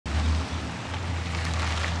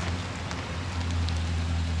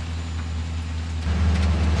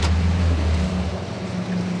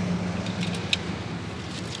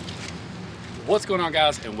What's going on,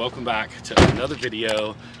 guys, and welcome back to another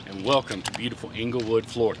video, and welcome to beautiful Englewood,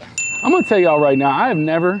 Florida. I'm gonna tell y'all right now, I have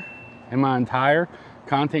never in my entire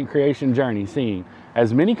content creation journey seen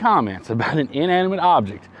as many comments about an inanimate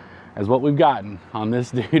object as what we've gotten on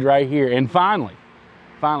this dude right here. And finally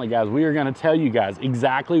guys, we are gonna tell you guys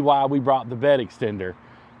exactly why we brought the bed extender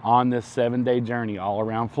on this 7-day journey all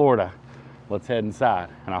around Florida. Let's head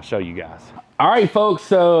inside and I'll show you guys. All right, folks,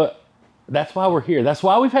 so that's why we're here. That's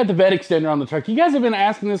why we've had the bed extender on the truck. You guys have been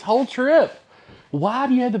asking this whole trip, why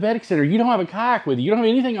do you have the bed extender? You don't have a kayak with you. You don't have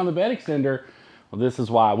anything on the bed extender. Well, this is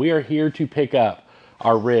why. We are here to pick up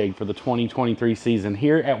our rig for the 2023 season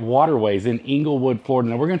here at Waterways in Englewood,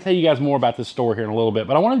 Florida. Now, we're gonna tell you guys more about this store here in a little bit,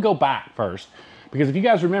 but I wanna go back first, because if you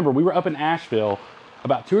guys remember, we were up in Asheville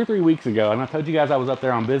about 2 or 3 weeks ago, and I told you guys I was up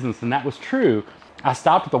there on business, and that was true. I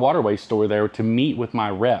stopped at the Waterways store there to meet with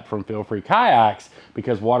my rep from Feel Free Kayaks,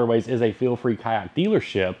 because Waterways is a Feel Free Kayak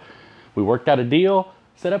dealership. We worked out a deal,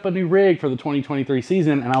 set up a new rig for the 2023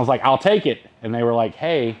 season, and I was like, I'll take it. And they were like,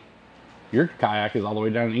 hey, your kayak is all the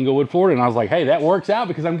way down in Englewood, Florida. And I was like, hey, that works out,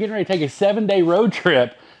 because I'm getting ready to take a 7-day road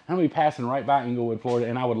trip. I'm gonna be passing right by Englewood, Florida,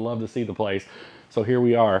 and I would love to see the place. So here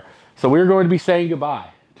we are. So we're going to be saying goodbye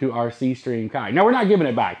to our Seastream kayak. Now, we're not giving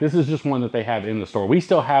it back. This is just one that they have in the store. We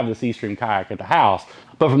still have the Seastream kayak at the house,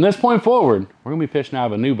 but from this point forward, we're gonna be fishing out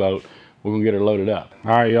of a new boat. We're gonna get her loaded up. All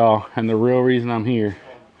right, y'all, and the real reason I'm here,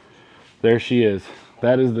 there she is.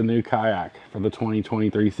 That is the new kayak for the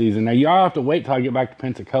 2023 season. Now, y'all have to wait till I get back to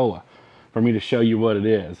Pensacola for me to show you what it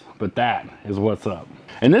is, but that is what's up.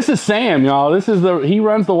 And this is Sam, y'all. He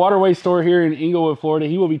runs the Waterway store here in Englewood, Florida.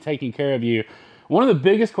 He will be taking care of you. One of the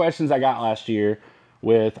biggest questions I got last year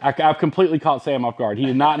I've completely caught Sam off guard. He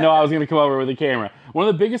did not know I was gonna come over with a camera. One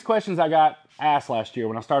of the biggest questions I got asked last year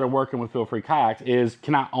when I started working with Feel Free Kayaks is,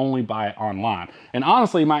 can I only buy it online? And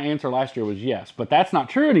honestly, my answer last year was yes, but that's not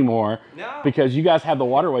true anymore. No. Because you guys have the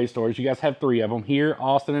Waterway stores. You guys have 3 of them here,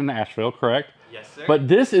 Austin and Nashville, correct? Yes, sir. But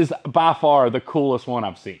this is by far the coolest one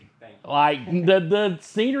I've seen. Like the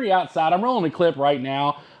scenery outside, I'm rolling a clip right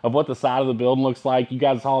now of what the side of the building looks like. You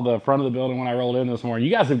guys saw the front of the building when I rolled in this morning.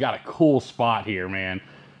 You guys have got a cool spot here, man.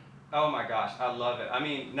 Oh my gosh, I love it. I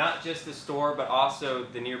mean, not just the store, but also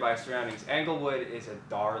the nearby surroundings. Englewood is a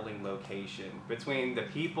darling location. Between the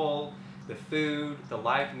people, the food, the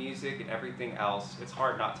live music, and everything else, it's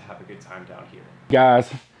hard not to have a good time down here.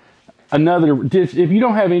 Guys, if you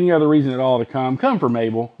don't have any other reason at all to come for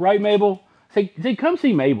Mabel. Right, Mabel? Say, come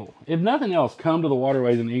see Mabel. If nothing else, come to the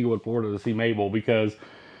Waterways in Englewood, Florida to see Mabel, because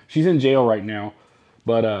she's in jail right now.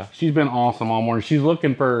 But she's been awesome all morning. She's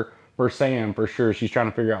looking for Sam for sure. She's trying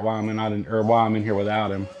to figure out why I'm in here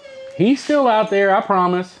without him. He's still out there, I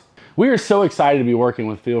promise. We are so excited to be working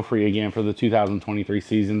with Feel Free again for the 2023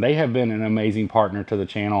 season. They have been an amazing partner to the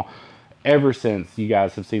channel ever since you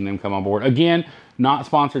guys have seen them come on board. Again, not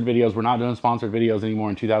sponsored videos. We're not doing sponsored videos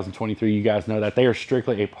anymore in 2023. You guys know that. They are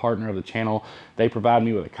strictly a partner of the channel. They provide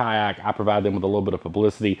me with a kayak. I provide them with a little bit of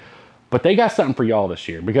publicity. But they got something for y'all this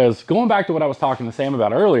year, because going back to what I was talking to Sam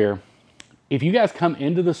about earlier, if you guys come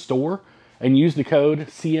into the store and use the code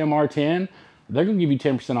CMR10, they're gonna give you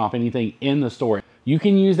 10% off anything in the store. You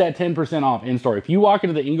can use that 10% off in store. If you walk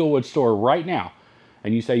into the Englewood store right now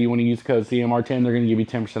and you say you wanna use the code CMR10, they're gonna give you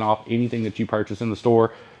 10% off anything that you purchase in the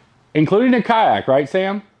store, including a kayak, right,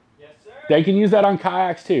 Sam? Yes, sir. They can use that on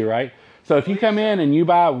kayaks too, right? So if you come in and you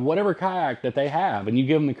buy whatever kayak that they have and you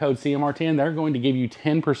give them the code CMR10, they're going to give you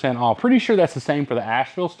 10% off. Pretty sure that's the same for the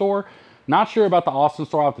Asheville store. Not sure about the Austin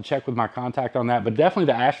store. I'll have to check with my contact on that, but definitely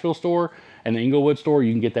the Asheville store and the Englewood store,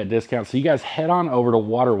 you can get that discount. So you guys head on over to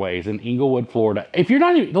Waterways in Englewood, Florida. If you're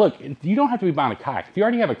not even, look, you don't have to be buying a kayak. If you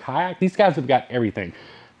already have a kayak, these guys have got everything.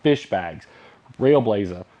 Fish bags,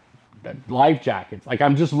 Railblazer, life jackets. Like,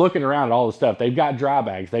 I'm just looking around at all the stuff. They've got dry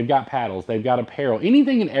bags, they've got paddles, they've got apparel,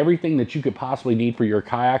 anything and everything that you could possibly need for your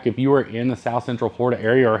kayak. If you are in the South Central Florida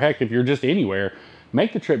area, or heck, if you're just anywhere,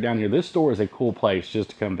 make the trip down here. This store is a cool place just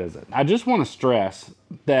to come visit. I just want to stress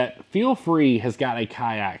that Feel Free has got a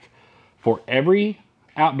kayak for every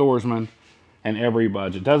outdoorsman and every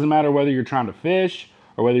budget. Doesn't matter whether you're trying to fish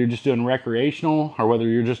or whether you're just doing recreational or whether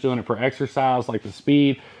you're just doing it for exercise like the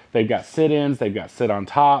Speed. They've got sit-ins, they've got sit-on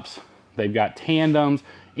tops, they've got tandems,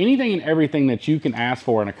 anything and everything that you can ask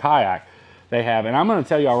for in a kayak they have. And I'm going to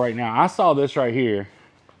tell y'all right now, I saw this right here,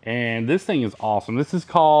 and this thing is awesome. This is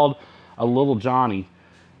called a Little Johnny,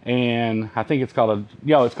 and I think it's called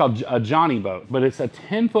a Johnny boat, but it's a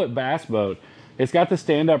 10-foot bass boat. It's got the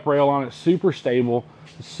stand-up rail on it, super stable,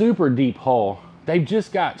 super deep hull. They've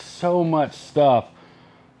just got so much stuff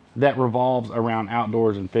that revolves around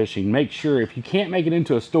outdoors and fishing. Make sure, if you can't make it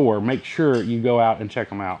into a store, make sure you go out and check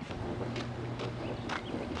them out.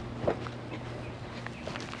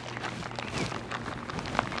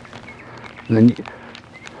 And then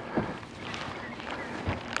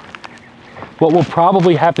what we'll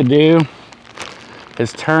probably have to do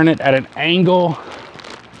is turn it at an angle.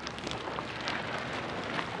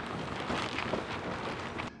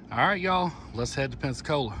 All right, y'all, let's head to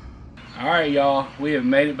Pensacola. All right, y'all, we have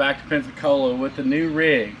made it back to Pensacola with the new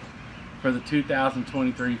rig for the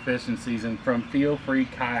 2023 fishing season from Feel Free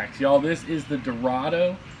Kayaks. Y'all, this is the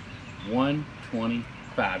Dorado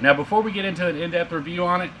 125. Now, before we get into an in-depth review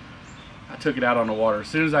on it, I took it out on the water as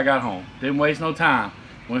soon as I got home. Didn't waste no time.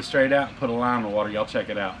 Went straight out and put a line in the water. Y'all check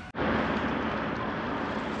it out.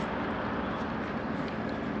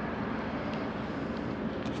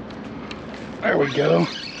 There we go.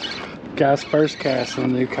 Guys, first cast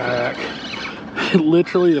in the new kayak.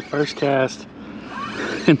 Literally the first cast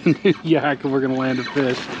in the new yak, and we're gonna land a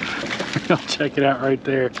fish. Y'all check it out right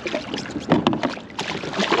there.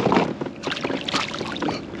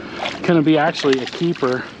 Gonna be actually a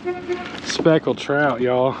keeper speckled trout,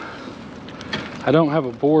 y'all. I don't have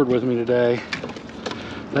a board with me today.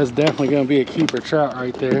 That's definitely gonna be a keeper trout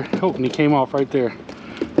right there. Oh, and he came off right there.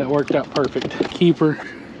 That worked out perfect. Keeper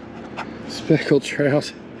speckled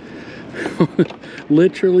trout.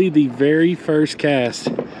 Literally the very first cast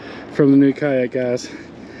from the new kayak, guys,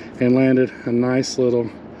 and landed a nice little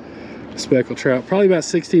speckled trout, probably about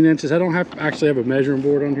 16 inches. I don't actually have a measuring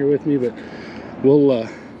board on here with me, but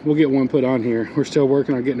we'll get one put on here. We're still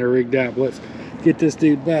working on getting it rigged out, but let's get this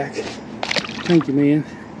dude back. Thank you, man.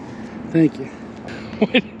 Thank you.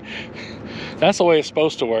 That's the way it's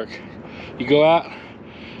supposed to work. You go out,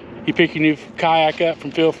 you pick your new kayak up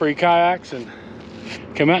from Feel Free Kayaks, and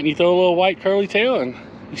come out and you throw a little white curly tail and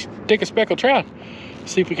you stick a speckled trout.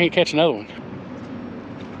 See if we can't catch another one.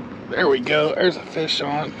 There we go. There's a fish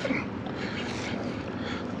on.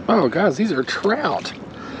 Oh, guys, these are trout.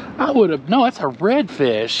 I would have, no, that's a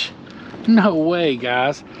redfish. No way,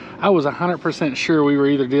 guys. I was 100% sure we were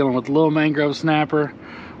either dealing with little mangrove snapper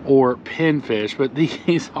or pinfish, but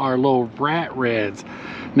these are little rat reds.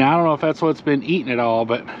 Now, I don't know if that's what's been eating it all,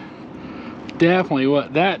 but definitely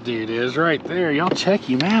what that dude is right there. Y'all check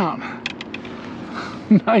him out.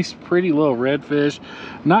 Nice, pretty little redfish.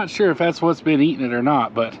 Not sure if that's what's been eating it or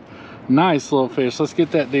not, but nice little fish. Let's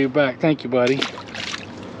get that dude back. Thank you, buddy.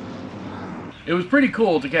 It was pretty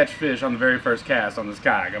cool to catch fish on the very first cast on this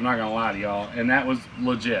kayak. I'm not gonna lie to y'all, and that was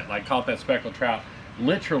legit. Like, caught that speckled trout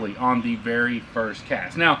literally on the very first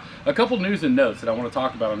cast. Now, a couple news and notes that I want to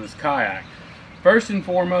talk about on this kayak. First and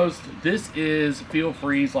foremost, this is Feel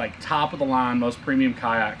Free's like top of the line, most premium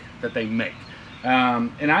kayak that they make.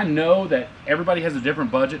 And I know that everybody has a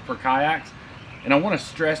different budget for kayaks, and I want to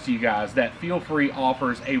stress to you guys that Feel Free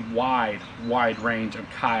offers a wide range of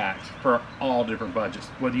kayaks for all different budgets.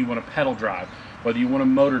 Whether you want a pedal drive, whether you want a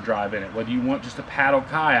motor drive in it, whether you want just a paddle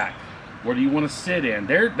kayak, whether you want to sit in.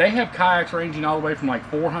 They have kayaks ranging all the way from like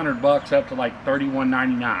 $400 up to like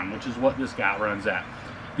 $31.99, which is what this guy runs at.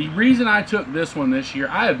 The reason I took this one this year,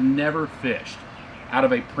 I have never fished out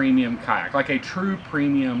of a premium kayak, like a true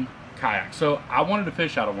premium kayak. So I wanted to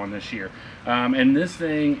fish out of one this year. And this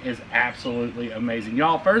thing is absolutely amazing.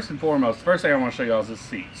 Y'all, first and foremost, the first thing I want to show y'all is this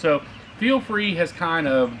seat. So Feel Free has kind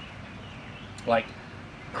of like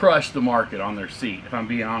crushed the market on their seat, if I'm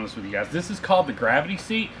being honest with you guys. This is called the gravity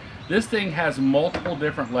seat. This thing has multiple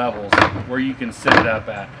different levels where you can sit it up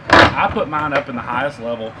at. I put mine up in the highest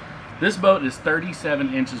level. This boat is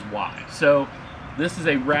 37 inches wide. So this is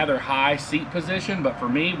a rather high seat position, but for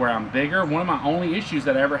me, where I'm bigger, one of my only issues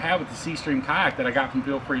that I ever had with the Seastream kayak that I got from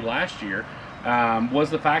Feel Free last year was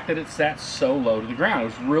the fact that it sat so low to the ground. It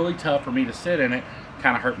was really tough for me to sit in it,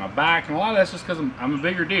 kind of hurt my back, and a lot of that's just because I'm a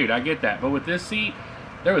bigger dude, I get that. But with this seat,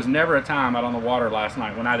 there was never a time out on the water last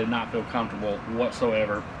night when I did not feel comfortable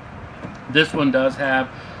whatsoever. This one does have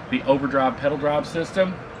the overdrive pedal drive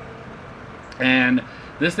system, and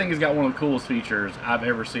this thing has got one of the coolest features I've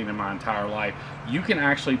ever seen in my entire life. You can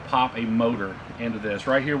actually pop a motor into this,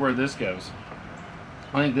 right here where this goes.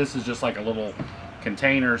 I think this is just like a little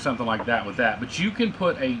container or something like that with that, but you can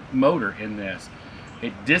put a motor in this.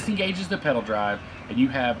 It disengages the pedal drive, and you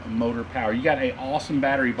have motor power. You got an awesome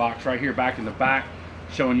battery box right here back in the back,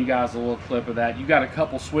 showing you guys a little clip of that. You got a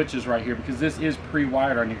couple switches right here because this is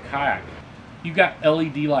pre-wired on your kayak. You've got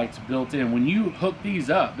LED lights built in. When you hook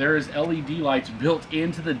these up, there is LED lights built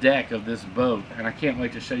into the deck of this boat, and I can't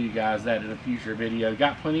wait to show you guys that in a future video.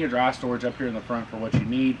 Got plenty of dry storage up here in the front for what you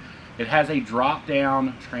need. It has a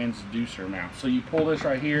drop-down transducer mount. So you pull this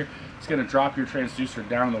right here, it's going to drop your transducer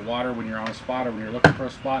down in the water when you're on a spot or when you're looking for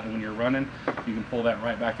a spot, and when you're running, you can pull that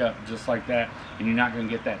right back up just like that, and you're not going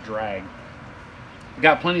to get that drag.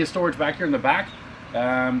 Got plenty of storage back here in the back.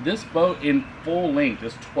 This boat in full length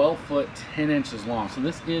is 12 foot 10 inches long. So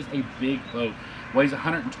this is a big boat. Weighs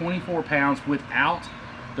 124 pounds without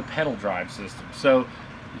the pedal drive system. So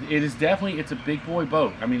it is definitely, it's a big boy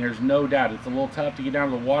boat. I mean, there's no doubt. It's a little tough to get down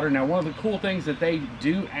to the water. Now, one of the cool things that they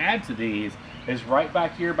do add to these is right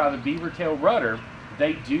back here by the beaver tail rudder,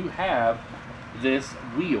 they do have this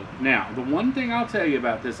wheel. Now, the one thing I'll tell you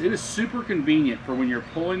about this, it is super convenient for when you're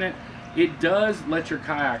pulling it. It does let your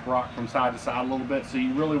kayak rock from side to side a little bit, so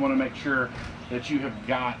you really want to make sure that you have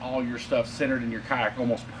got all your stuff centered in your kayak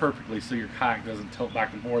almost perfectly so your kayak doesn't tilt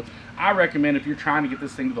back and forth. I recommend if you're trying to get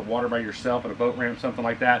this thing to the water by yourself at a boat ramp, something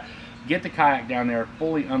like that, get the kayak down there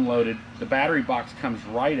fully unloaded. The battery box comes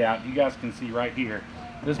right out. You guys can see right here,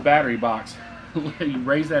 this battery box, you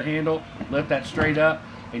raise that handle, lift that straight up,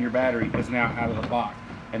 and your battery is now out of the box.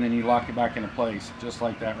 And then you lock it back into place, just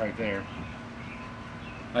like that right there.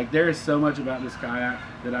 Like, there is so much about this kayak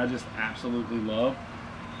that I just absolutely love.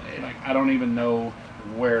 Like, I don't even know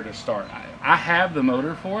where to start. I have the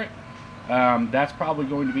motor for it. That's probably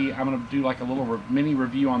going to be, I'm going to do like a little mini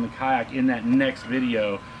review on the kayak in that next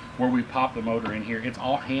video where we pop the motor in here. It's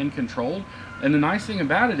all hand controlled. And the nice thing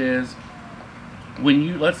about it is, when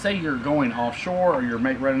you, let's say you're going offshore or you're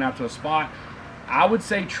running out to a spot, I would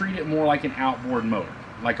say treat it more like an outboard motor,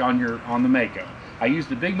 like on the Mako. I use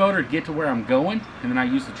the big motor to get to where I'm going, and then I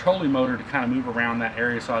use the trolling motor to kind of move around that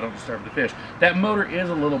area so I don't disturb the fish. That motor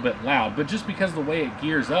is a little bit loud, but just because of the way it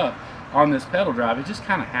gears up on this pedal drive, it just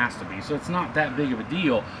kind of has to be. So it's not that big of a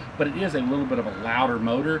deal, but it is a little bit of a louder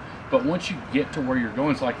motor. But once you get to where you're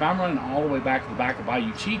going, so like if I'm running all the way back to the back of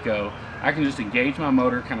Bayou Chico, I can just engage my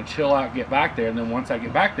motor, kind of chill out, get back there, and then once I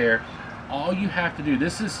get back there, all you have to do,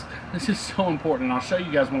 this is so important, and I'll show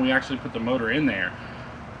you guys when we actually put the motor in there.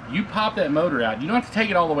 You pop that motor out, you don't have to take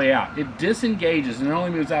it all the way out. It disengages and it only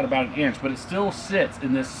moves out about 1 inch, but it still sits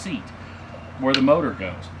in this seat where the motor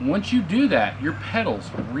goes. Once you do that, your pedals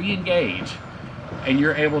re-engage and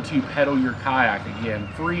you're able to pedal your kayak again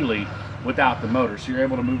freely without the motor. So you're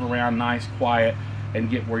able to move around nice, quiet, and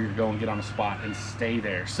get where you're going, get on a spot and stay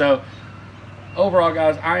there. So overall,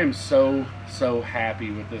 guys, I am so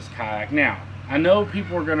happy with this kayak. Now, I know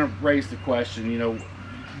people are gonna raise the question, you know,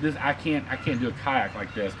 I can't do a kayak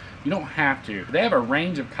like this. You don't have to. They have a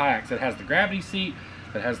range of kayaks that has the gravity seat,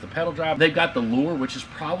 that has the pedal drive. They've got the Lure, which is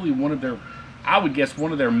probably one of their, I would guess,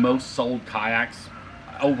 one of their most sold kayaks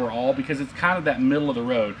overall, because it's kind of that middle of the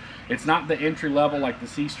road. It's not the entry level like the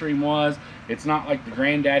Seastream was. It's not like the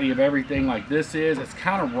granddaddy of everything like this is. It's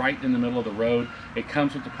kind of right in the middle of the road. It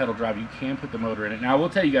comes with the pedal drive. You can put the motor in it. Now, I will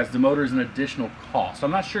tell you guys, the motor is an additional cost.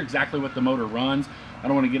 I'm not sure exactly what the motor runs. I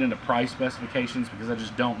don't want to get into price specifications because I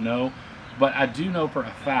just don't know. But I do know for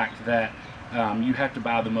a fact that you have to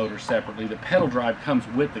buy the motor separately. The pedal drive comes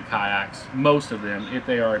with the kayaks, most of them, if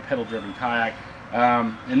they are a pedal-driven kayak.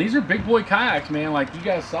 And these are big boy kayaks, man. Like you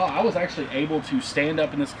guys saw, I was actually able to stand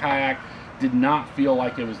up in this kayak. Did not feel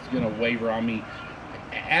like it was going to waver on me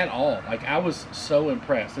at all. Like, I was so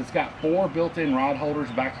impressed. It's got 4 built-in rod holders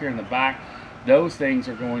back here in the back. Those things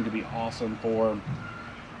are going to be awesome for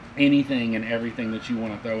anything and everything that you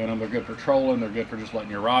want to throw in them. They're good for trolling. They're good for just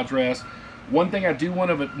letting your rods rest. One thing I do want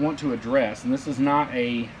to address, and this is not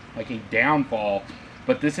a downfall,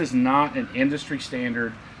 but this is not an industry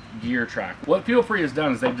standard gear track. What Feel Free has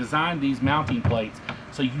done is they've designed these mounting plates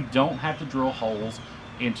so you don't have to drill holes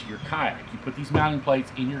into your kayak. You put these mounting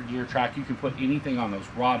plates in your gear track. You can put anything on those: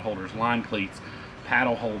 rod holders, line cleats,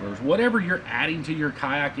 paddle holders, whatever you're adding to your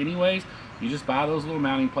kayak anyways. You just buy those little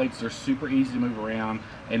mounting plates. They're super easy to move around,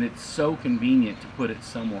 and it's so convenient to put it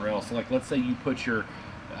somewhere else. So like, let's say you put your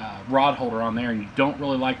rod holder on there and you don't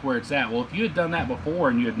really like where it's at. Well, if you had done that before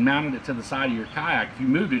and you had mounted it to the side of your kayak, if you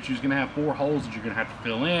moved it, you're just going to have 4 holes that you're going to have to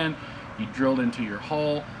fill in. You drilled into your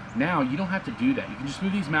hull. Now you don't have to do that. You can just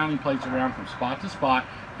move these mounting plates around from spot to spot,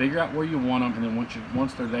 figure out where you want them, and then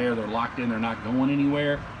once they're there, they're locked in, they're not going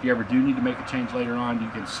anywhere. If you ever do need to make a change later on, you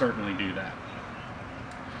can certainly do that.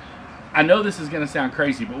 I know this is going to sound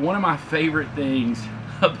crazy, but one of my favorite things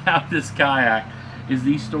about this kayak is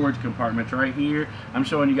these storage compartments right here. I'm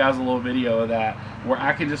showing you guys a little video of that, where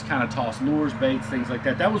I can just kind of toss lures, baits, things like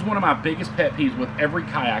that. That was one of my biggest pet peeves with every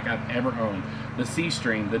kayak I've ever owned. The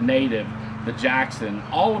Seastream, the Native, the Jackson,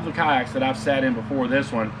 all of the kayaks that I've sat in before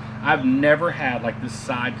this one, I've never had like this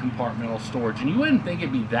side compartmental storage. And you wouldn't think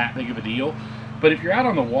it'd be that big of a deal, but if you're out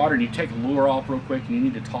on the water and you take a lure off real quick and you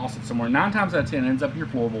need to toss it somewhere, 9 times out of 10 it ends up your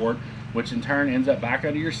floorboard, which in turn ends up back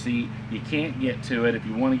under your seat. You can't get to it. If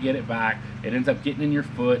you want to get it back, it ends up getting in your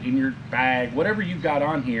foot, in your bag, whatever you've got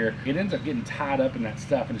on here, it ends up getting tied up in that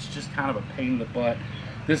stuff, and it's just kind of a pain in the butt.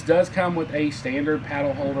 This does come with a standard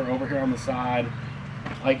paddle holder over here on the side.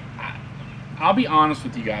 Like, I'll be honest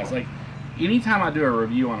with you guys, like anytime I do a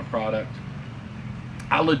review on a product,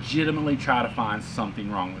 I legitimately try to find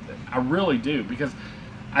something wrong with it. I really do, because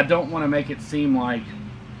I don't want to make it seem like,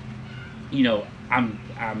 you know,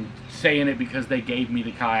 I'm saying it because they gave me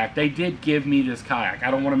the kayak. They did give me this kayak.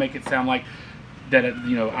 I don't want to make it sound like that,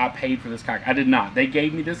 you know, I paid for this kayak. I did not. They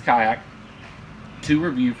gave me this kayak to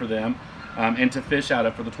review for them and to fish out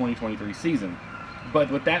of for the 2023 season.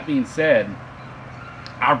 But with that being said,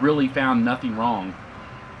 I really found nothing wrong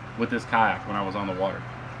with this kayak when I was on the water.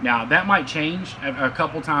 Now, that might change a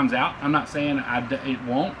couple times out. I'm not saying it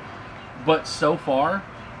won't, but so far,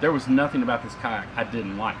 there was nothing about this kayak I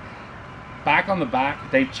didn't like. Back on the back,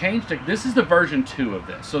 they've changed it. This is the version 2 of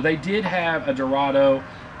this. So they did have a Dorado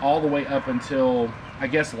all the way up until, I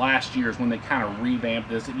guess, last year's when they kind of revamped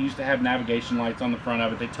this. It used to have navigation lights on the front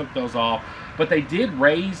of it. They took those off, but they did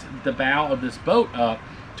raise the bow of this boat up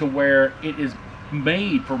to where it is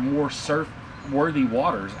made for more surf-worthy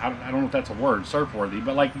waters. I don't know if that's a word, surf-worthy,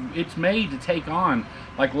 but like it's made to take on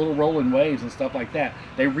like little rolling waves and stuff like that.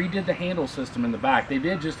 They redid the handle system in the back. They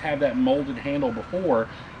did just have that molded handle before.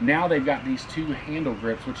 Now they've got these 2 handle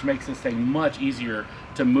grips, which makes this thing much easier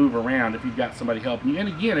to move around if you've got somebody helping you. And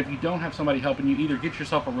again, if you don't have somebody helping you, either get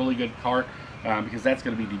yourself a really good cart, because that's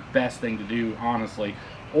going to be the best thing to do, honestly,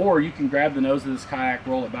 or you can grab the nose of this kayak,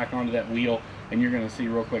 roll it back onto that wheel, and you're going to see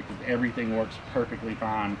real quick that everything works perfectly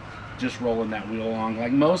fine just rolling that wheel along.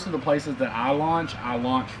 Like most of the places that I launch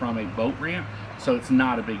from a boat ramp, so it's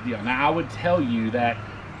not a big deal. Now, I would tell you that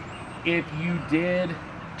if you did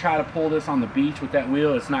try to pull this on the beach with that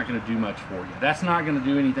wheel, it's not going to do much for you. That's not going to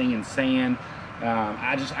do anything in sand.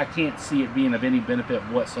 I can't see it being of any benefit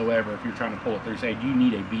whatsoever if you're trying to pull it through. Say you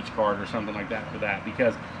need a beach cart or something like that for that,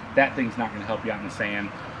 because that thing's not going to help you out in the sand.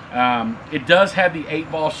 It does have the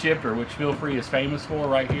 8-ball shifter, which Feel Free is famous for,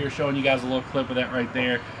 right here, showing you guys a little clip of that right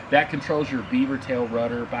there. That controls your beaver tail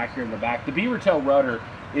rudder back here in the back. The beaver tail rudder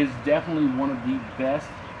is definitely one of the best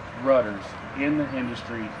rudders in the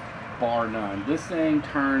industry, bar none. This thing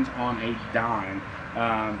turns on a dime,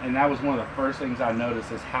 and that was one of the first things I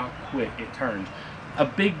noticed, is how quick it turns. A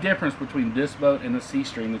big difference between this boat and the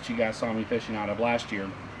Seastream that you guys saw me fishing out of last year.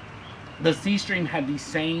 The Seastream had the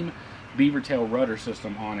same beaver tail rudder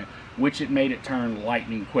system on it, which it made it turn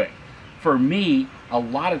lightning quick. For me, a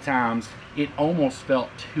lot of times it almost felt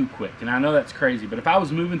too quick, and I know that's crazy, but if I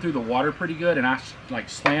was moving through the water pretty good and I like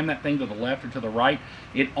slammed that thing to the left or to the right,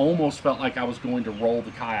 it almost felt like I was going to roll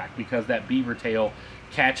the kayak, because that beaver tail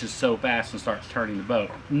catches so fast and starts turning the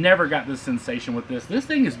boat. Never got this sensation with this. This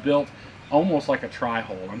thing is built almost like a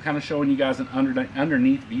tri-hole. I'm kind of showing you guys an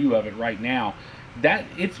underneath view of it right now. That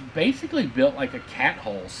it's basically built like a cat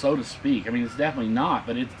hole, so to speak. I mean, it's definitely not,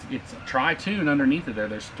 but it's a tri-tune underneath it there.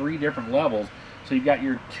 There's 3 different levels. So you've got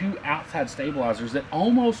your 2 outside stabilizers that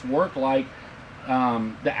almost work like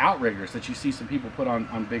the outriggers that you see some people put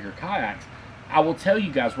on bigger kayaks. I will tell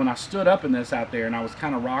you guys, when I stood up in this out there and I was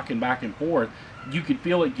kind of rocking back and forth, you could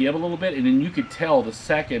feel it give a little bit, and then you could tell the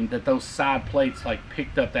second that those side plates like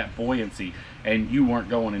picked up that buoyancy and you weren't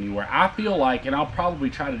going anywhere. I feel like, and I'll probably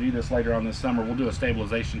try to do this later on this summer, we'll do a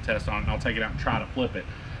stabilization test on it, and I'll take it out and try to flip it.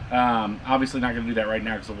 Obviously not going to do that right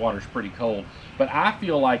now because the water's pretty cold, but I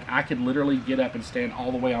feel like I could literally get up and stand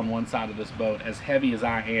all the way on one side of this boat, as heavy as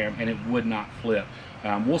I am, and it would not flip.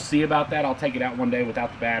 We'll see about that. I'll take it out one day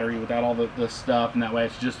without the battery, without all the stuff, and that way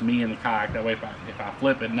it's just me and the kayak. That way if I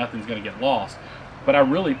flip it, nothing's going to get lost. But I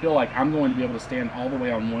really feel like I'm going to be able to stand all the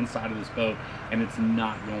way on one side of this boat, and it's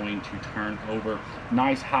not going to turn over.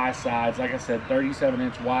 Nice high sides, like I said,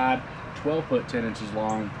 37-inch wide, 12 foot 10 inches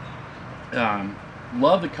long.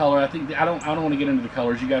 Love the color. I don't want to get into the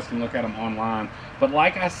colors. You guys can look at them online. But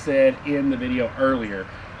like I said in the video earlier,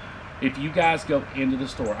 if you guys go into the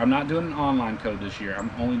store, I'm not doing an online code this year, I'm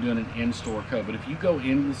only doing an in-store code, but if you go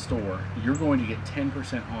into the store, you're going to get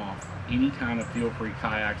 10% off any kind of Feel Free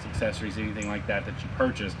kayaks, accessories, anything like that that you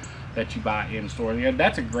purchase, that you buy in-store. Yeah,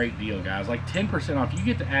 that's a great deal, guys. Like 10% off. You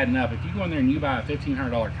get to adding up. If you go in there and you buy a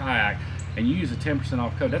 $1,500 kayak and you use a 10%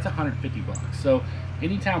 off code, that's $150 bucks. So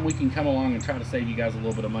anytime we can come along and try to save you guys a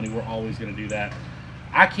little bit of money, we're always going to do that.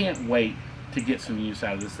 I can't wait to get some use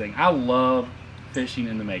out of this thing. I love fishing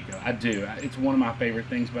in the Mako. I do. It's one of my favorite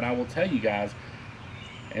things, but I will tell you guys,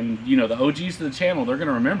 and you know, the OGs to the channel, they're going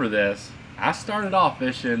to remember this. I started off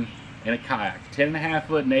fishing in a kayak, 10.5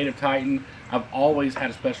 foot native Titan. I've always had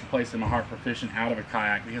a special place in my heart for fishing out of a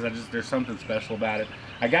kayak because there's something special about it.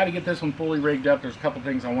 I got to get this one fully rigged up. There's a couple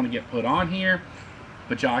things I want to get put on here,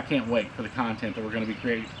 but y'all, I can't wait for the content that we're going to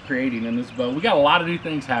be creating in this boat. We got a lot of new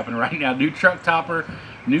things happening right now. New truck topper,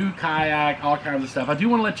 new kayak, all kinds of stuff. I do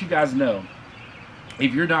want to let you guys know,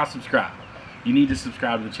 if you're not subscribed, you need to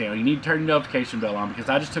subscribe to the channel. You need to turn your notification bell on, because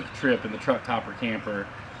I just took a trip in the truck topper camper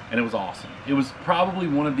and it was awesome. It was probably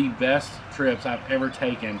one of the best trips I've ever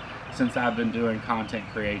taken since I've been doing content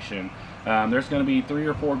creation. There's going to be 3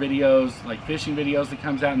 or 4 videos, like fishing videos that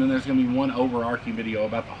comes out, and then there's going to be one overarching video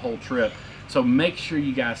about the whole trip. So make sure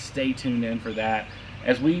you guys stay tuned in for that.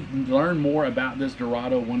 As we learn more about this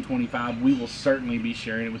Dorado 125, we will certainly be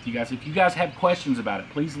sharing it with you guys. If you guys have questions about it,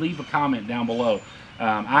 please leave a comment down below.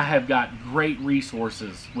 I have got great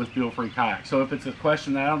resources with Feel Free Kayak. So if it's a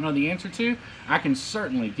question that I don't know the answer to, I can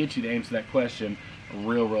certainly get you to answer that question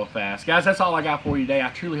real fast. Guys, that's all I got for you today. I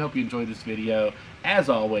truly hope you enjoyed this video. As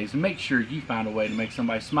always, make sure you find a way to make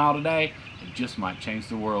somebody smile today. It just might change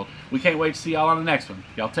the world. We can't wait to see y'all on the next one.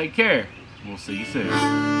 Y'all take care. We'll see you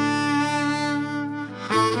soon.